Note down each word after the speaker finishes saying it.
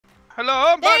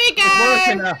Hello, I'm There back. you go. It's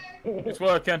working now. It's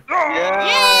working.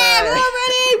 Yeah, we're all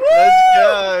ready. Woo!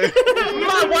 Let's go.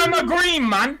 Man, why am I green,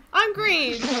 man? I'm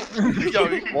green. Yo,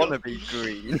 you Wanna be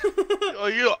green? oh,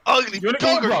 you're ugly You wanna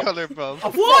go, dogger bro? colour, bro.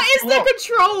 I'll What fuck is you the up.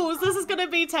 controls? This is gonna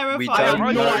be terrifying. We I have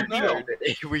don't no know.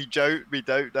 idea. We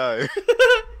don't know.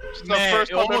 It's the Man,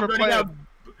 first time ever playing.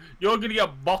 You're gonna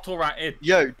get bottle ratted.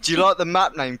 Yo, do you like the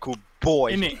map name called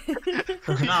Boy? Innit?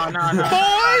 No.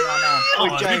 Oh, Oh,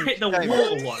 you James, picked the James.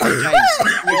 water one. James,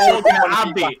 You're gonna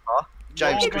have it.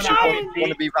 James, You're because gonna you have it.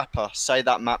 want to be rapper, say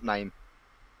that map name.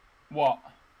 What?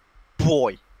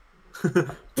 Boy.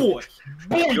 Boy.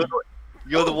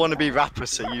 You're the wannabe rapper,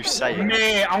 so you say it.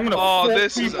 Nah, I'm gonna Oh, fuck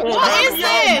this is people a- up. What is Yo,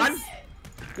 this? man.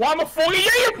 Why am I falling? Yeah,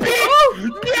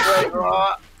 you bitch!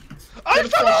 Yeah! I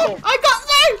fell off! I got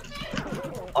no.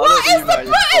 I What don't is the know if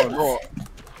button? or not.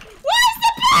 What is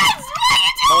the buttons?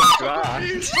 What are you Oh, doing? God.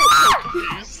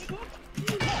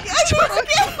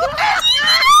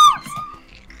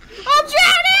 I'm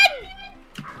drowning.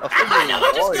 I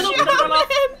think just you're gonna- right.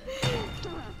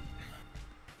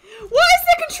 What is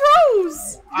the controls?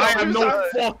 I have who's no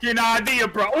that? fucking idea,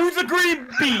 bro. Who's the green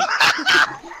beat?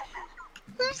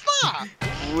 Who's that?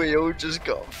 We all just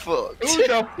got fucked. Who's the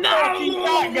fucking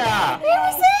that guy? Who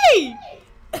is he?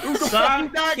 Who's the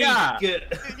fucking that guy?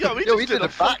 Yo, we Yo, just he did did a a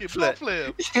fucking backflip.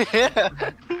 flip.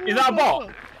 Yeah. Is that a bot?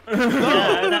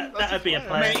 Yeah, that'd be a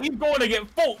player. Man, he's going to get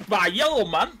fucked by yellow,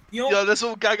 man. You know? Yo, let's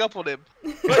all gang up on him.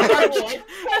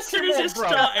 As soon as it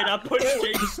started, I punched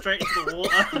it straight into the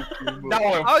water. That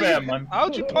wasn't fair, man.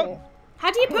 How'd you punt?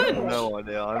 How do you punch? No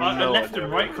idea. I I have no left idea.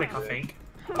 and right click, I think.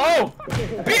 Oh!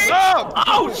 Bitch! Oh!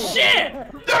 Oh shit! Yo,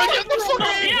 get the fuck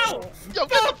Knock me out! out! Yo,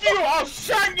 get Fuck you! I'll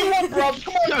shank you up, bro!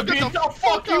 Come on, Yo, you get bitch! the I'll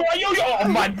fuck you! fuck Yo, oh,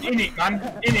 man! In it, man!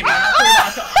 In it, man!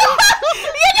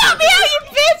 You knocked me out, you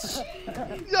bitch!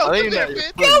 Yo, I come think here, that you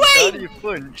bitch! punch. away! How do you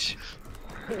punch?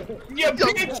 You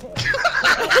bitch!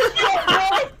 Yo, bro!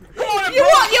 Come on, You bro!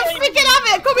 what? You freaking have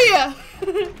it! Come here!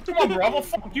 Come on, bro! I'll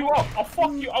fuck you up! I'll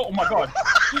fuck you! Oh my god!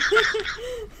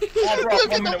 Oh, bro! Yo, 1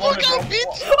 get the minute, fuck 1 out, minute,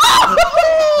 bitch! bro!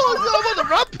 Oh, yo, I'm on a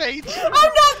rampage! I'm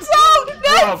knocked out! No!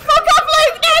 Bro. Fuck off,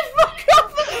 Luke! No! Fuck off!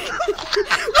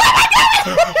 Where am I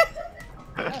going?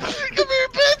 Come here,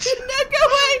 bitch! No, go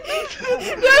away!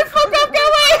 No, fuck off, go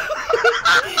away!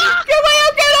 Go away,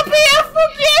 I'm going up here!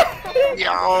 Fuck you!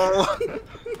 Yo.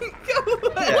 Go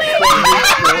away!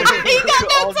 Yeah. He got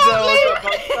knocked out, Luke!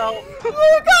 You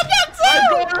got knocked Let's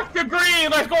go out! after green!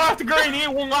 Let's go after green! He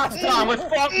won last time! Let's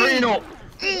fuck green up!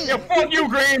 Yeah, fuck you,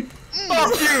 green!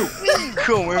 Fuck you!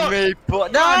 Come with me,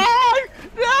 but no.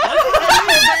 Green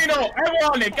up!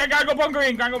 Everyone, gang up on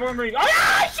green! Gang up on green! Oh,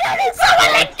 yeah, shit!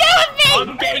 Someone let go of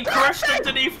me! I'm getting crushed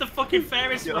underneath the fucking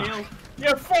Ferris wheel.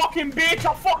 You fucking bitch!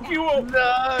 I'll fuck you up!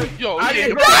 No. Yo, How do you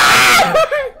yeah. grab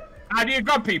people? How do you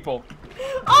grab people?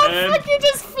 Oh, fuck, you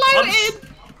just floated!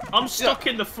 I'm stuck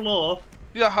in the floor.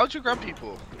 Yeah, how'd you grab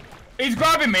people? He's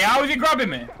grabbing me. How is he grabbing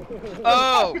me?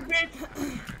 Oh!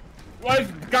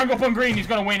 Let's gang up on green. He's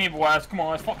gonna win either way. Come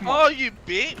on, let's fuck him up. Oh, you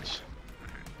bitch!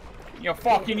 You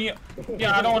fucking you.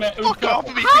 Yeah, I don't wanna. Fuck off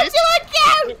of me, How bitch! do I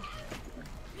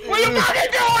go? What you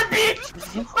fucking doing, bitch?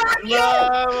 Fuck you!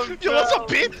 No. Yo, what's up,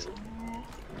 bitch?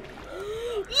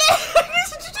 Luke,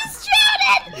 he's just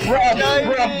drowning!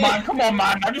 Bro, man, come on,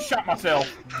 man. I just shot myself.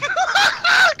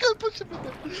 I can't push him in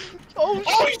there. Oh,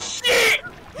 Oh shit! shit!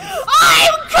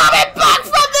 I'm coming back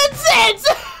from the dead!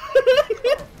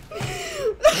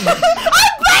 I'm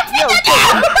back from the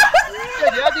dead!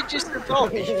 How did you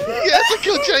survive? Yes, I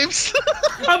killed James!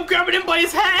 I'm grabbing him by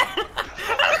his hair.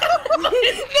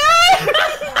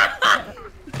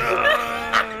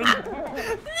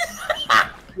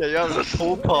 Yeah, you're having a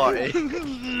pool party.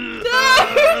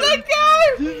 Let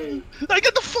go! Now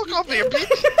get the fuck off here,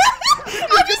 bitch!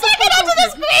 I'm just hanging onto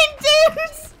this green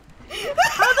dudes!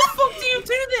 How the fuck do you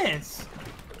do this?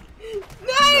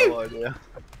 No! No idea.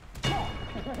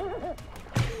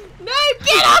 No!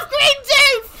 Get off, green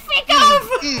dude! Frick off!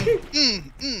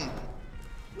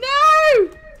 No!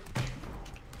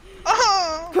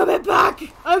 Oh! Coming back!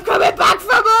 I'm coming back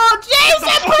for more!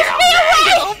 Jesus, push me Get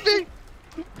away! off me!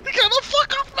 Get the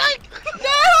fuck off me! No,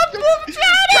 I'm Tell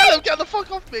drowning! him, get the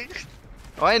fuck off me!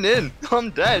 I ain't in. I'm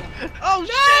dead. Oh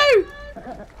shit!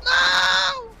 No!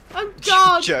 No! I'm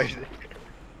gone! Josie.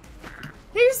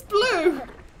 Who's blue?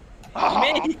 Oh,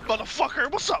 Me. motherfucker!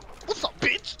 What's up? What's up,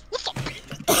 bitch? What's up, bitch?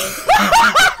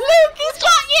 Luke, he's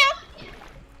got you!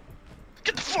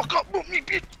 Get the fuck up with me,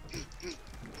 bitch!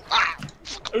 Ah!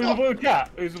 Fuck Who's the off. blue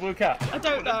cat? Who's the blue cat? I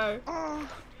don't know. Oh.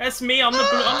 That's me. I'm the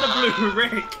blue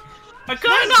Rick. I No,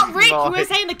 can't. not Rick, No. we were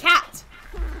saying the cat.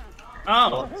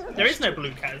 Oh, there is no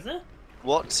blue cat, is there?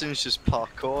 Watson's just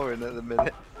parkouring at the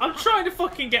minute. I'm trying to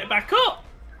fucking get back up.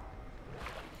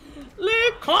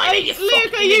 Luke, Climb it, you Luke,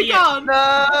 fucking are you idiot. gone?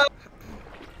 No.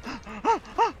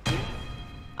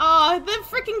 Oh, the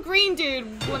freaking green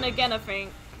dude won again, I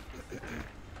think.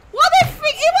 What the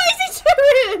frick? What is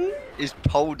he doing? He's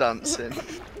pole dancing. James,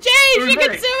 you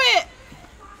can do it.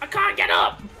 I can't get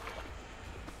up.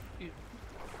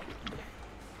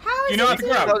 How is You know how to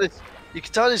grab? You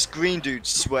can tell this green dude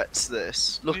sweats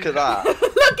this. Look at that.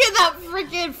 Look at that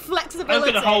freaking flexibility.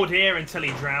 I'm gonna hold here until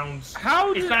he drowns.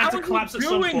 How He's did bound to how collapse is at he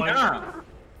some doing point. that?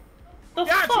 The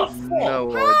Yeah, fuck?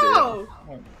 No idea. How?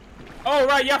 Oh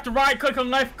right, you have to right click and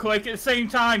left click at the same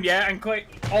time, yeah, and click.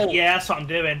 Oh Yeah, that's what I'm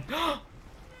doing.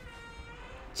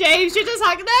 James, you're just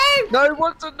like, no! No,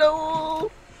 what to know?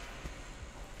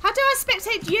 How do I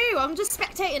spectate you? I'm just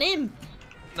spectating him.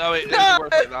 No, it No. doesn't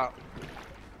work like that.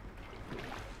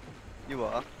 You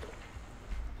are.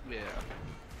 Yeah.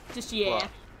 Just yeah. What?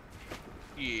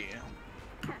 Yeah.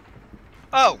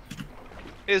 Oh.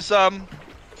 Is from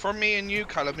me and you,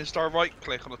 Callum, is our right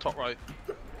click on the top right.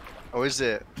 Oh, is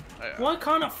it? Yeah. Why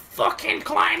can't I fucking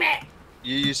climb it?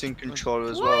 You're using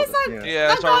controller as Why well. is that? Yeah. Yeah,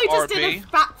 That it's our guy just RB did a or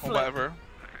backflip. whatever.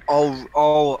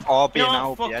 Oh, RB No,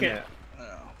 and fuck Albi, it.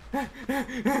 Yeah.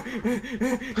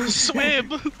 Swim.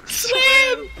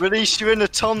 Swim! Release you in a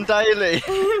Tom Daly.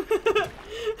 You're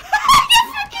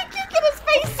freaking kicking his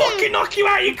face Fucking in! knock you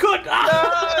out, you could.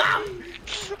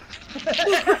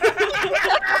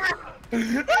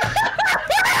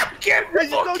 Get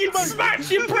fucking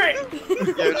smash, you prick!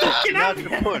 Fucking Now happy, to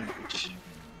punch.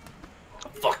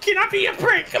 fucking happy, you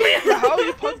prick! Come here. How are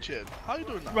you punching? How are you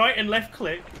doing that? Right and left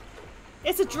click.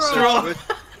 It's a So draw. for the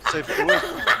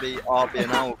RB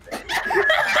and Albi.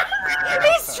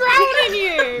 He's drowning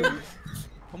you!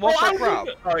 And what's that grab?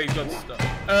 Oh, you got stuff.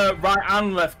 Right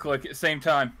and left click at the same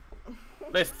time.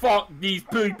 Let's fuck these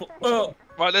people up.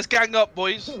 Right, let's gang up,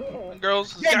 boys and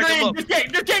girls. Let's Get gang them green, up.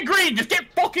 just get green, just get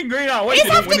fucking green out. Wait He's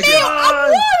till you after win me! again.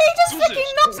 I'm what? He just Who's freaking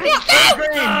this? knocks me up! Get No!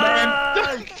 green,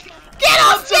 man. Get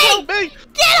off Help me! me!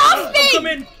 Get off I'm me!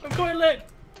 coming. I'm coming, look.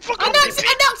 Fuck I off,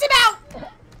 knocked him out!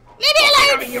 Leave me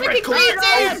alone, You're freaking red green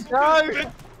dude!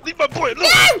 No! Leave my boy alone. No!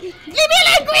 Leave me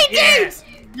alone, green Yeah. dude!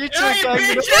 You two Yeah, are you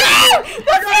ganging bitch. up, No!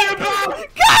 The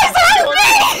guys, help me!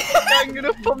 ganging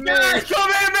up on me! Come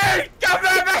here, mate! Come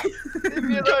here, mate! Leave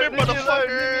me alone, leave me alone,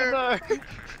 leave me alone.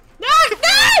 No!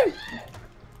 No!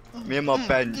 Me and my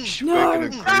bench, No. we're gonna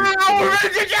group. Ow,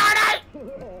 Richard Johnny!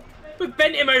 We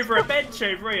bent him over a bench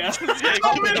over here. Yeah, keep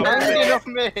it down. Hanging off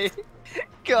me!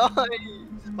 Guys!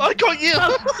 I got you.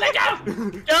 Let go.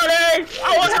 Johnny! I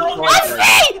want help! I'm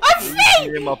free! I'm free!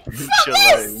 Me and my bench Fuck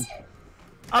alone. this!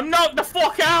 I'm knocked the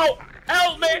fuck out!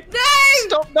 Help me! No!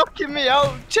 Stop knocking me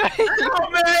out, Jay!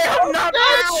 Help me! I'm knocked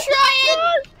I'm out!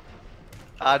 trying!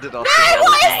 I did not. No,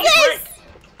 what is this?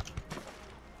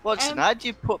 Watson, how do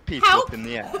you put people help. up in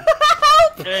the air?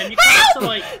 Help! You can have to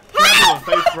like grab them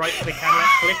both right click and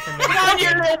left click and then Come on, you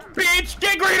fucking- little bitch!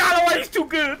 Get green out of the way, it's too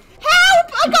good! Help!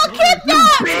 I got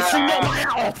kidnapped! Bitch, you knocked my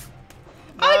hat off!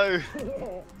 No!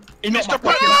 He knocked my Mr.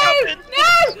 fucking No! hat off!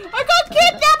 No! I got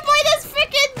kidnapped by this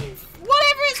freaking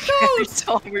whatever it's Every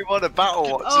called! time we want a battle,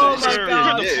 Watson, Oh it's my just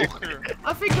God. me and you. Fucker.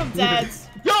 I think I'm dead.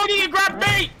 Johnny, you grabbed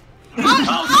me!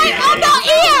 I'm not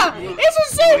here! It's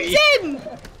just zoomed in!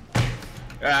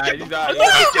 He's No, I'm down here!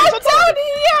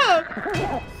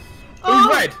 Who's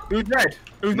red? Who's red?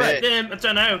 Who's Me. red? I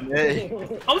don't know. Me.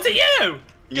 Oh, was it you?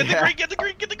 Get the Yeah. green, get the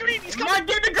green, get the green. He's Come coming. on,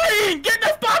 get the green! Get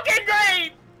the fucking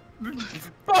green!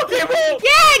 Fuck him up!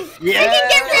 Yeah! Yeah, We can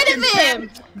get rid of him!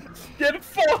 Get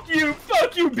fuck you,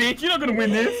 bitch! You're not gonna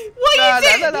win this. What La, are you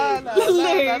la, doing? la, la, la, Luke, la,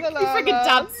 la, you're la, freaking la.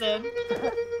 dancing.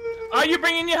 Are you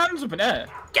bringing your hands up in air?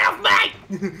 Get off me!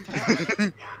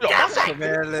 Come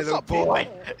here, little boy.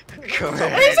 Come here.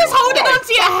 Who's just holding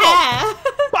onto your hair?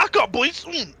 Back up, boys.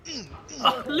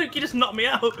 Oh, Luke, you just knocked me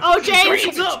out. Oh, James.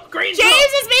 Green's up. Green's James up.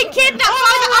 has been kidnapped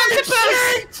by the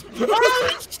octopus!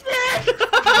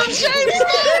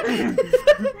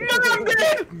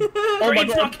 Oh my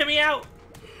Green's god. knocking me out.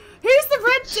 Who's the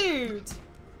red dude?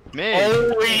 Me.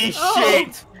 Holy Oh.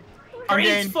 shit! I'm Green's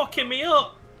getting... fucking me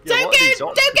up. Yeah, Don't what are these go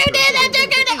near octopus? there, don't go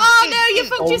near. Oh no, you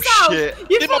fucked Oh, yourself. shit.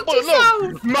 You Leave my fucked boy alone.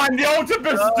 yourself. Man, the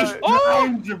octopus just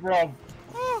drowned you, bro.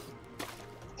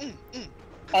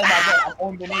 Oh my god, I'm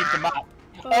underneath the map.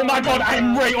 Oh my god,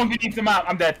 I'm right underneath the map.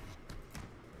 I'm dead.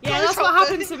 Yeah, that's what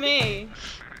happened to me.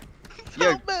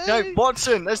 Yo, no,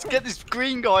 Watson, let's get this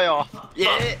green guy off.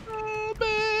 Yeah.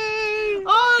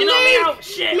 Oh, You knocked me Luke. out.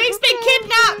 Shit. Luke's been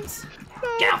kidnapped.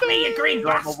 Get off me, you green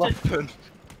Grab a bastard. weapon.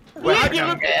 Where'd you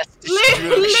look? Luke's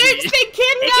been It keeps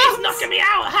kidnapped. knocking me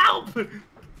out. Help.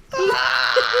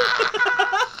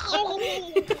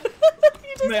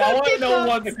 You his Mate, I want to fucking know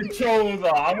what the nuts. controls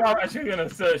are. I'm not actually gonna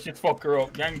search this fucker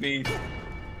up. Gang bees.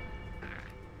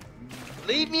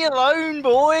 Leave me alone,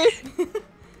 boy.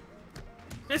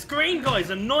 This green guy's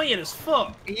annoying as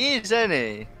fuck. He is, isn't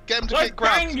he? Get him to Let's get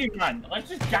grabbed. gang him, man. Let's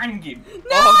just gang him.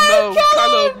 Oh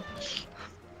no,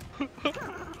 Callum.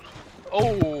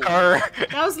 Oh,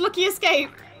 That was lucky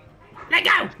escape. Let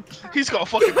go! he's got a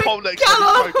fucking pole next to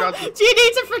Callum, his throat. do you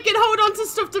need to freaking hold on to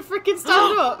stuff to freaking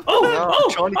stand up? Oh, No,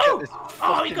 I'm trying to get this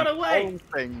oh, he got fucking away. phone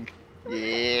thing.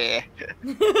 Yeah.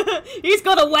 He's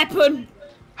got a weapon.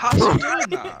 How's he doing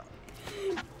that?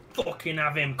 Fucking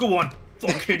have him. Go on.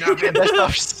 Fucking have him. Let's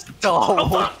have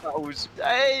Star Wars.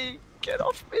 Hey, get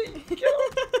off me. Get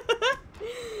off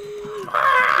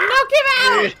Knock him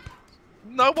out.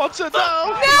 No one to know.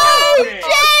 No, Yeah.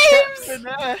 James. the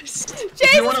nest. James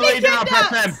If you has want to lay been down,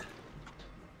 press M. kidnapped.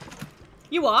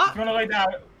 You what? If you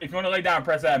want to lay down,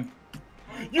 press M.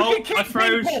 You Oh, can kick I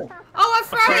froze. people. Oh, I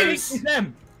froze. froze. It's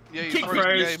M. Yeah, you Kick froze the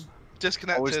froze. game.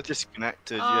 I was Disconnected.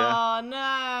 disconnected, yeah. Oh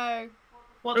no.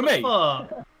 What Who, the me?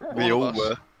 fuck? We all all of us.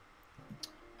 were.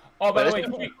 Oh, by the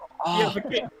way, Oh.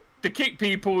 yeah, to kick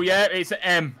people, yeah, it's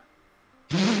M.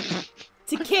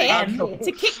 To kick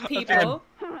people.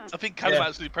 I think Callum Yeah.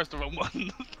 actually pressed the wrong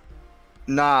one.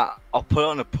 Nah, I'll put it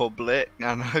on a public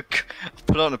and I'll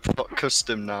put it on a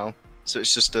custom now. So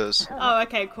it's just us. Oh,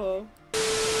 okay, cool.